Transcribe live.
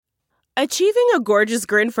Achieving a gorgeous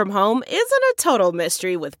grin from home isn't a total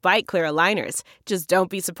mystery with Bite Clear aligners. Just don't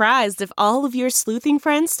be surprised if all of your sleuthing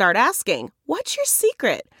friends start asking, "What's your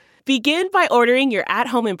secret?" Begin by ordering your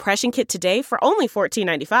at-home impression kit today for only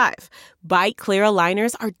 $14.95. Bite Clear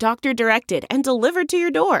aligners are doctor-directed and delivered to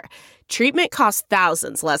your door. Treatment costs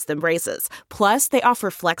thousands less than braces. Plus, they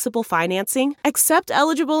offer flexible financing, accept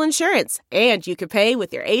eligible insurance, and you can pay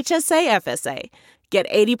with your HSA FSA. Get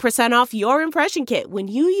 80% off your impression kit when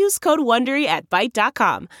you use code WONDERY at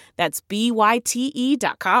Byte.com. That's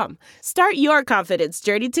BYTE.com. Start your confidence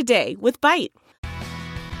journey today with Byte.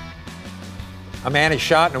 A man is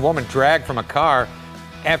shot and a woman dragged from a car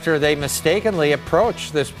after they mistakenly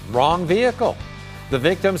approached this wrong vehicle. The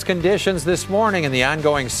victim's conditions this morning and the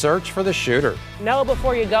ongoing search for the shooter. Know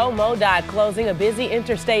before you go, MoDOT closing a busy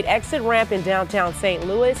interstate exit ramp in downtown St.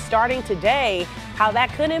 Louis starting today. How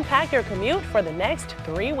that could impact your commute for the next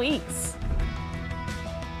 3 weeks.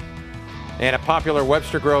 And a popular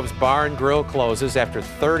Webster Groves Bar and Grill closes after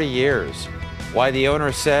 30 years. Why the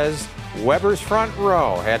owner says Weber's Front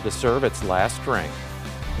Row had to serve its last drink.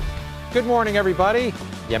 Good morning, everybody.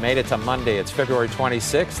 You made it to Monday. It's February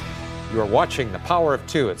 26th. You're watching The Power of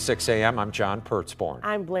Two at 6 a.m. I'm John Pertzborn.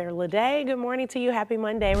 I'm Blair Leday. Good morning to you. Happy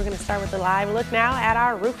Monday. We're going to start with a live look now at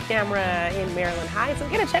our roof camera in Maryland Heights. We're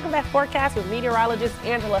going to check on that forecast with meteorologist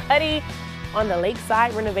Angela Huddy on the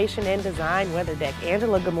Lakeside Renovation and Design Weather Deck.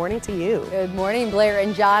 Angela, good morning to you. Good morning, Blair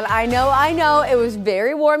and John. I know. It was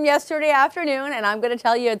very warm yesterday afternoon, and I'm going to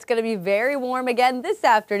tell you it's going to be very warm again this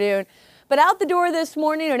afternoon. But out the door this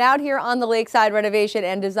morning and out here on the Lakeside Renovation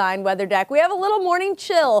and Design Weather Deck, we have a little morning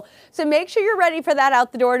chill. So make sure you're ready for that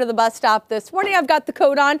out the door to the bus stop this morning. I've got the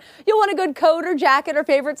coat on. You'll want a good coat or jacket or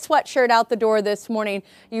favorite sweatshirt out the door this morning.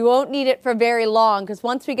 You won't need it for very long because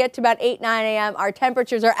once we get to about 8, 9 a.m., our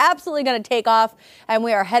temperatures are absolutely going to take off and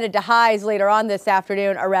we are headed to highs later on this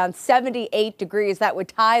afternoon around 78 degrees. That would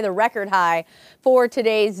tie the record high for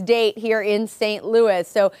today's date here in St. Louis.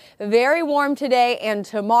 So very warm today and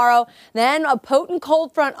tomorrow. Then a potent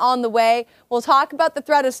cold front on the way. We'll talk about the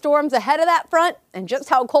threat of storms ahead of that front and just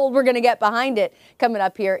how cold we're going to get behind it coming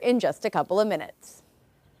up here in just a couple of minutes.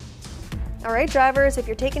 All right, drivers, if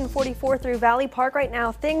you're taking 44 through Valley Park right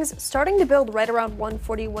now, things starting to build right around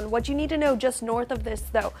 141. What you need to know just north of this,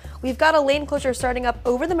 though, we've got a lane closure starting up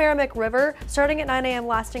over the Merrimack River, starting at 9 a.m.,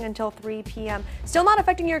 lasting until 3 p.m. Still not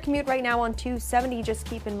affecting your commute right now on 270. Just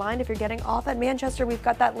keep in mind, if you're getting off at Manchester, we've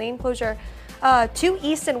got that lane closure. 2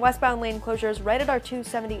 east and westbound lane closures right at our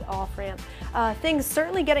 270 off ramp. Things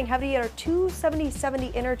certainly getting heavy at our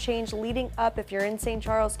 270-70 interchange leading up. If you're in St.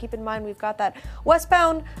 Charles, keep in mind we've got that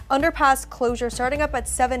westbound underpass closure starting up at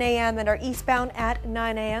 7 a.m. and our eastbound at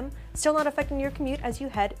 9 a.m. Still not affecting your commute as you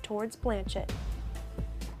head towards Blanchett.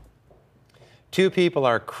 2 people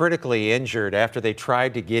are critically injured after they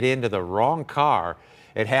tried to get into the wrong car.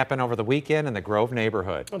 It happened over the weekend in the Grove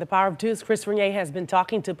neighborhood. The Power of Two's Chris Renier has been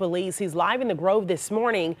talking to police. He's live in the Grove this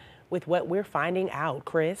morning with what we're finding out.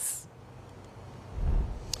 Chris?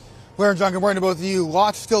 Blair and John, good morning to both of you.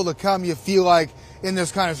 Lots still to come, you feel like, in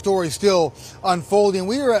this kind of story still unfolding.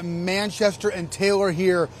 We are at Manchester and Taylor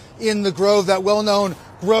here in the Grove, that well-known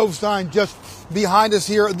Grove sign just behind us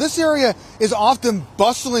here. This area is often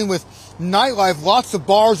bustling with nightlife, lots of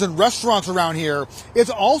bars and restaurants around here.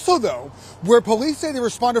 It's also, though, where police say they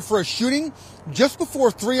responded for a shooting just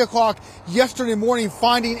before 3 o'clock yesterday morning,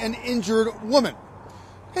 finding an injured woman.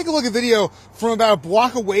 Take a look at video from about a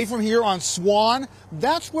block away from here on Swan.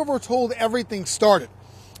 That's where we're told everything started.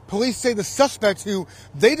 Police say the suspect, who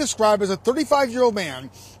they describe as a 35-year-old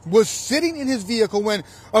man, was sitting in his vehicle when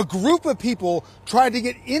a group of people tried to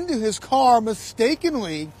get into his car,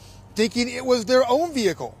 mistakenly thinking it was their own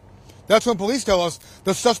vehicle. That's when police tell us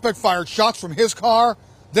the suspect fired shots from his car,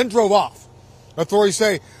 then drove off. Authorities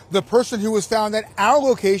say the person who was found at our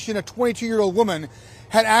location, a 22-year-old woman,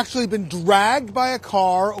 had actually been dragged by a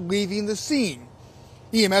car leaving the scene.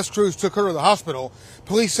 EMS crews took her to the hospital.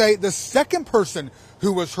 Police say the second person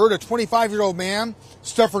who was hurt, a 25-year-old man,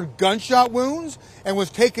 suffered gunshot wounds and was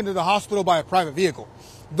taken to the hospital by a private vehicle.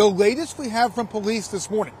 The latest we have from police this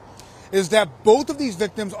morning is that both of these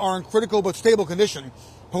victims are in critical but stable condition.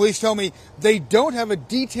 Police tell me they don't have a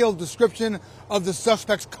detailed description of the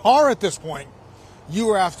suspect's car at this point. You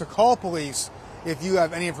are asked to call police if you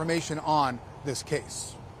have any information on this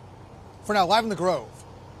case. For now, live in the Grove,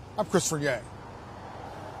 I'm Chris Renier.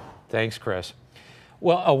 Thanks, Chris.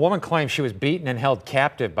 Well, a woman claims she was beaten and held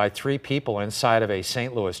captive by 3 people inside of a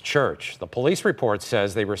St. Louis church. The police report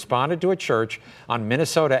says they responded to a church on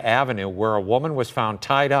Minnesota Avenue where a woman was found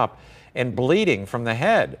tied up and bleeding from the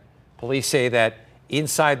head. Police say that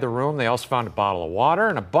Inside the room, they also found a bottle of water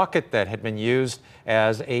and a bucket that had been used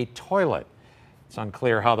as a toilet. It's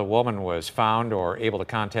unclear how the woman was found or able to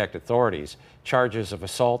contact authorities. Charges of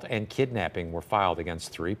assault and kidnapping were filed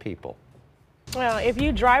against 3 people. Well, if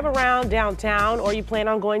you drive around downtown or you plan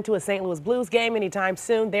on going to a St. Louis Blues game anytime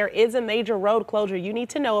soon, there is a major road closure you need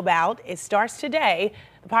to know about. It starts today.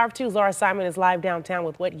 The Power of Two's Laura Simon is live downtown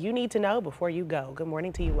with what you need to know before you go. Good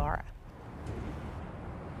morning to you, Laura.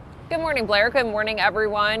 Good morning, Blair. Good morning,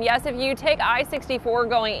 everyone. Yes, if you take I-64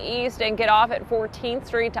 going east and get off at 14th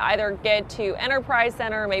Street to either get to Enterprise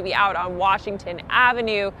Center, maybe out on Washington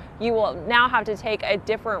Avenue, you will now have to take a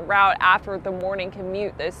different route after the morning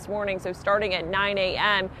commute this morning. So starting at 9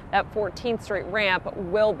 a.m., that 14th Street ramp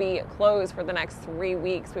will be closed for the next 3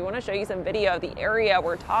 weeks. We want to show you some video of the area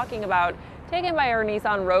we're talking about, taken by our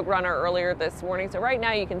Nissan Rogue Runner earlier this morning. So right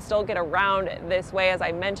now you can still get around this way. As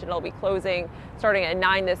I mentioned, it'll be closing starting at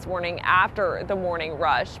 9 this morning after the morning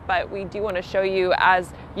rush. But we do want to show you,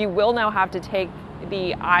 as you will now have to take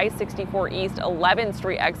the I-64 East 11th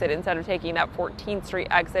Street exit instead of taking that 14th Street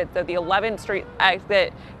exit. So the 11th Street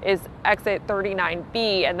exit is exit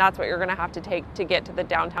 39B, and that's what you're going to have to take to get to the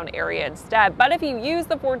downtown area instead. But if you use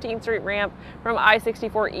the 14th Street ramp from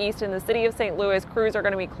I-64 East in the city of St. Louis, crews are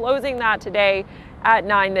going to be closing that today at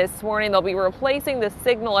 9 this morning. They'll be replacing the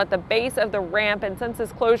signal at the base of the ramp, and since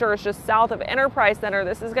this closure is just south of Enterprise Center,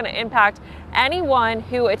 this is going to impact anyone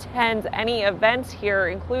who attends any events here,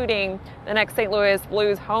 including the next St. Louis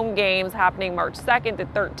Blues home games happening March 2nd to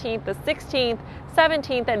 13th, the 16th,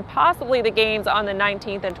 17th, and possibly the games on the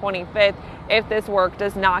 19th and 25th if this work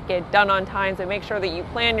does not get done on time. So make sure that you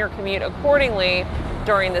plan your commute accordingly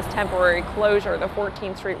during this temporary closure. The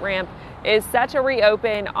 14th Street ramp is set to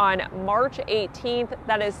reopen on March 18th.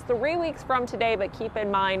 That is 3 weeks from today, but keep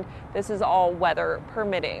in mind this is all weather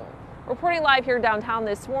permitting. Reporting live here downtown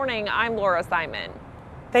this morning, I'm Laura Simon.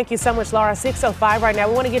 Thank you so much, Laura. 6:05 right now.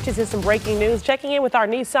 We want to get you to some breaking news. Checking in with our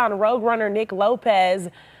Nissan Rogue Runner, Nick Lopez.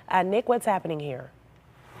 Nick, what's happening here?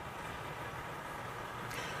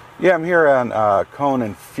 Yeah, I'm here on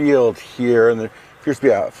Conan Field here, and there appears to be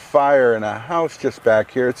a fire in a house just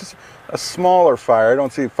back here. It's just a smaller fire. I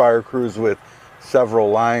don't see fire crews with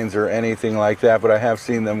several lines or anything like that, but I have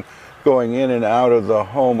seen them going in and out of the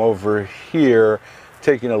home over here,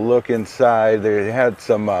 taking a look inside. They had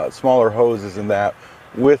some smaller hoses and that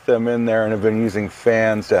with them in there, and have been using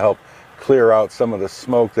fans to help clear out some of the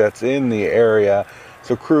smoke that's in the area.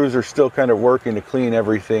 So crews are still kind of working to clean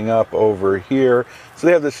everything up over here. So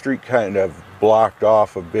they have the street kind of blocked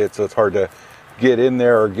off a bit, so it's hard to get in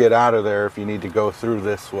there or get out of there if you need to go through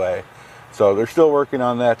this way. So they're still working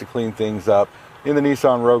on that to clean things up. In the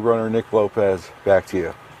Nissan Rogue Runner, Nick Lopez, back to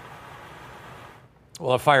you.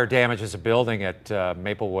 Well, a fire damages a building at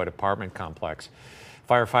Maplewood apartment complex.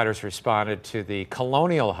 Firefighters responded to the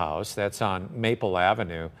Colonial House that's on Maple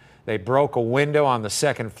Avenue. They broke a window on the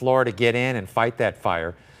second floor to get in and fight that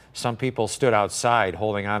fire. Some people stood outside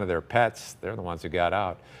holding on to their pets. They're the ones who got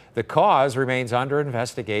out. The cause remains under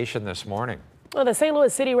investigation this morning. Well, the St.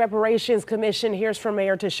 Louis City Reparations Commission hears from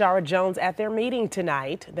Mayor Tashara Jones at their meeting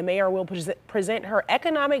tonight. The mayor will present her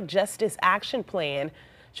Economic Justice Action Plan.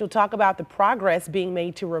 She'll talk about the progress being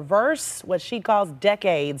made to reverse what she calls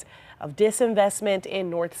decades of disinvestment in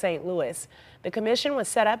North St. Louis. The commission was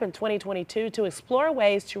set up in 2022 to explore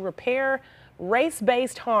ways to repair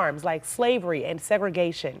race-based harms like slavery and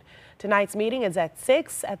segregation. Tonight's meeting is at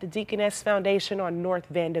 6 at the Deaconess Foundation on North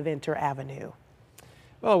Van Deventer Avenue.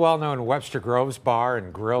 Well, a well-known Webster Groves Bar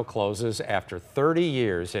and Grill closes after 30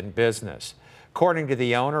 years in business. According to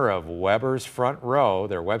the owner of Weber's Front Row,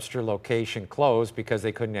 their Webster location closed because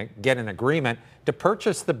they couldn't get an agreement to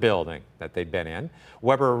purchase the building that they'd been in.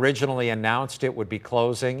 Weber originally announced it would be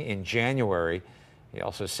closing in January. He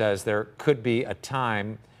also says there could be a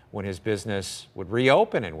time when his business would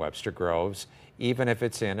reopen in Webster Groves, even if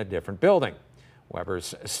it's in a different building.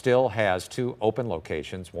 Weber's still has 2 open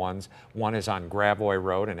locations. One is on Gravois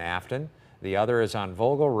Road in Afton. The other is on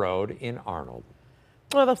Vogel Road in Arnold.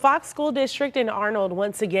 Well, the Fox School District in Arnold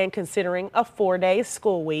once again considering a 4-day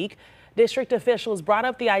school week. District officials brought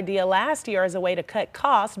up the idea last year as a way to cut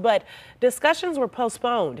costs, but discussions were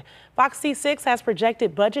postponed. Fox C6 has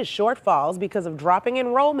projected budget shortfalls because of dropping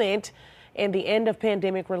enrollment and the end of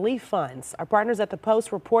pandemic relief funds. Our partners at the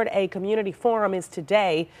Post report a community forum is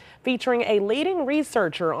today featuring a leading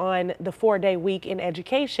researcher on the 4-day week in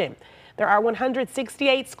education. There are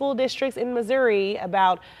 168 school districts in Missouri.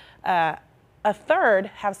 About a third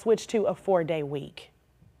have switched to a 4-day week.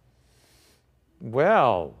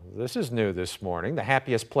 Well, this is new this morning. The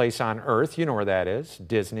happiest place on earth, you know where that is,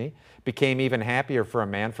 Disney, became even happier for a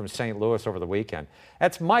man from St. Louis over the weekend.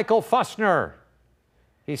 That's Michael Fussner.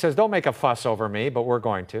 He says, don't make a fuss over me, but we're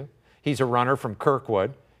going to. He's a runner from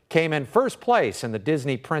Kirkwood. Came in first place in the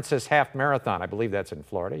Disney Princess Half Marathon. I believe that's in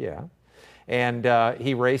Florida, yeah. And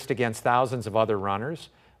he raced against thousands of other runners,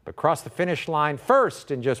 but crossed the finish line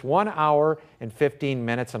first in just 1 hour and 15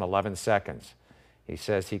 minutes and 11 seconds. He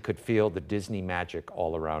says he could feel the Disney magic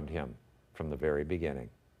all around him from the very beginning.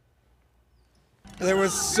 There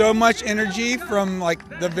was so much energy from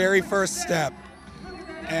like the very first step.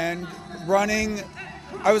 And running,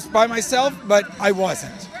 I was by myself, but I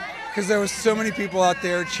wasn't, because there was so many people out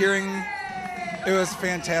there cheering. It was a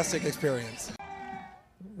fantastic experience.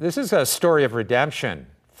 This is a story of redemption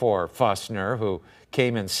for Fussner, who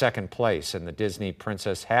came in second place in the Disney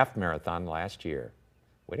Princess Half Marathon last year.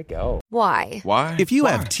 Way to go. Why? Why? If you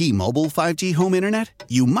have T-Mobile 5G home internet,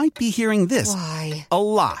 you might be hearing this Why? a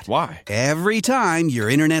lot. Why? Every time your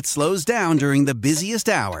internet slows down during the busiest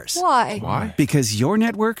hours. Why? Why? Because your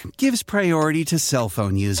network gives priority to cell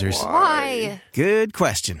phone users. Why? Good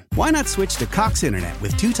question. Why not switch to Cox Internet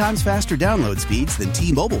with 2 times faster download speeds than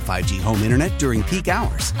T-Mobile 5G home internet during peak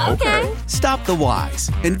hours? Okay. Stop the whys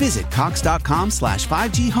and visit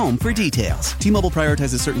cox.com/5G home for details. T-Mobile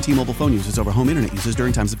prioritizes certain T-Mobile phone users over home internet users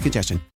during times of congestion.